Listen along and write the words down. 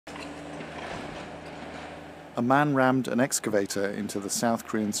A man rammed an excavator into the South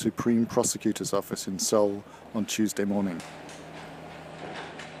Korean Supreme Prosecutor's office in Seoul on Tuesday morning.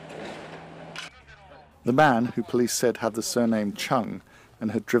 The man, who police said had the surname Chung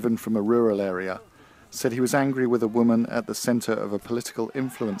and had driven from a rural area, said he was angry with a woman at the center of a political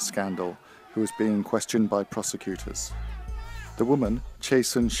influence scandal who was being questioned by prosecutors. The woman,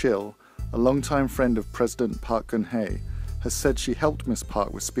 Soon-sil, a longtime friend of President Park Geun-hye, has said she helped Ms.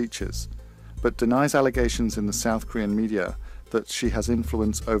 Park with speeches, but denies allegations in the South Korean media that she has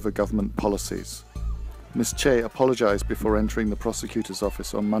influence over government policies. Ms. Che apologized before entering the prosecutor's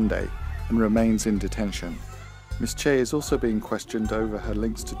office on Monday and remains in detention. Ms. Che is also being questioned over her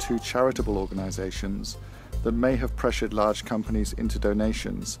links to two charitable organizations that may have pressured large companies into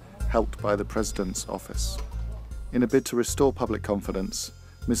donations helped by the president's office. In a bid to restore public confidence,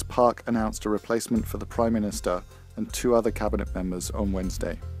 Ms. Park announced a replacement for the Prime Minister and two other cabinet members on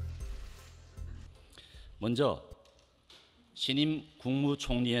Wednesday. 먼저 신임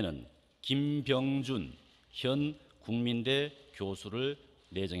국무총리에는 김병준 현 국민대 교수를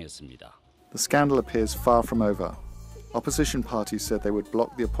내정했습니다. The scandal appears far from over. Opposition parties said they would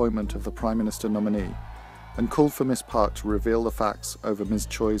block the appointment of the Prime Minister nominee and called for Ms. Park to reveal the facts over Ms.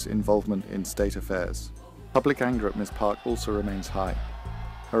 Choi's involvement in state affairs. Public anger at Ms. Park also remains high.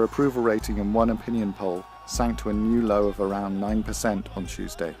 Her approval rating in one opinion poll sank to a new low of around 9% on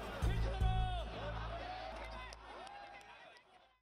Tuesday.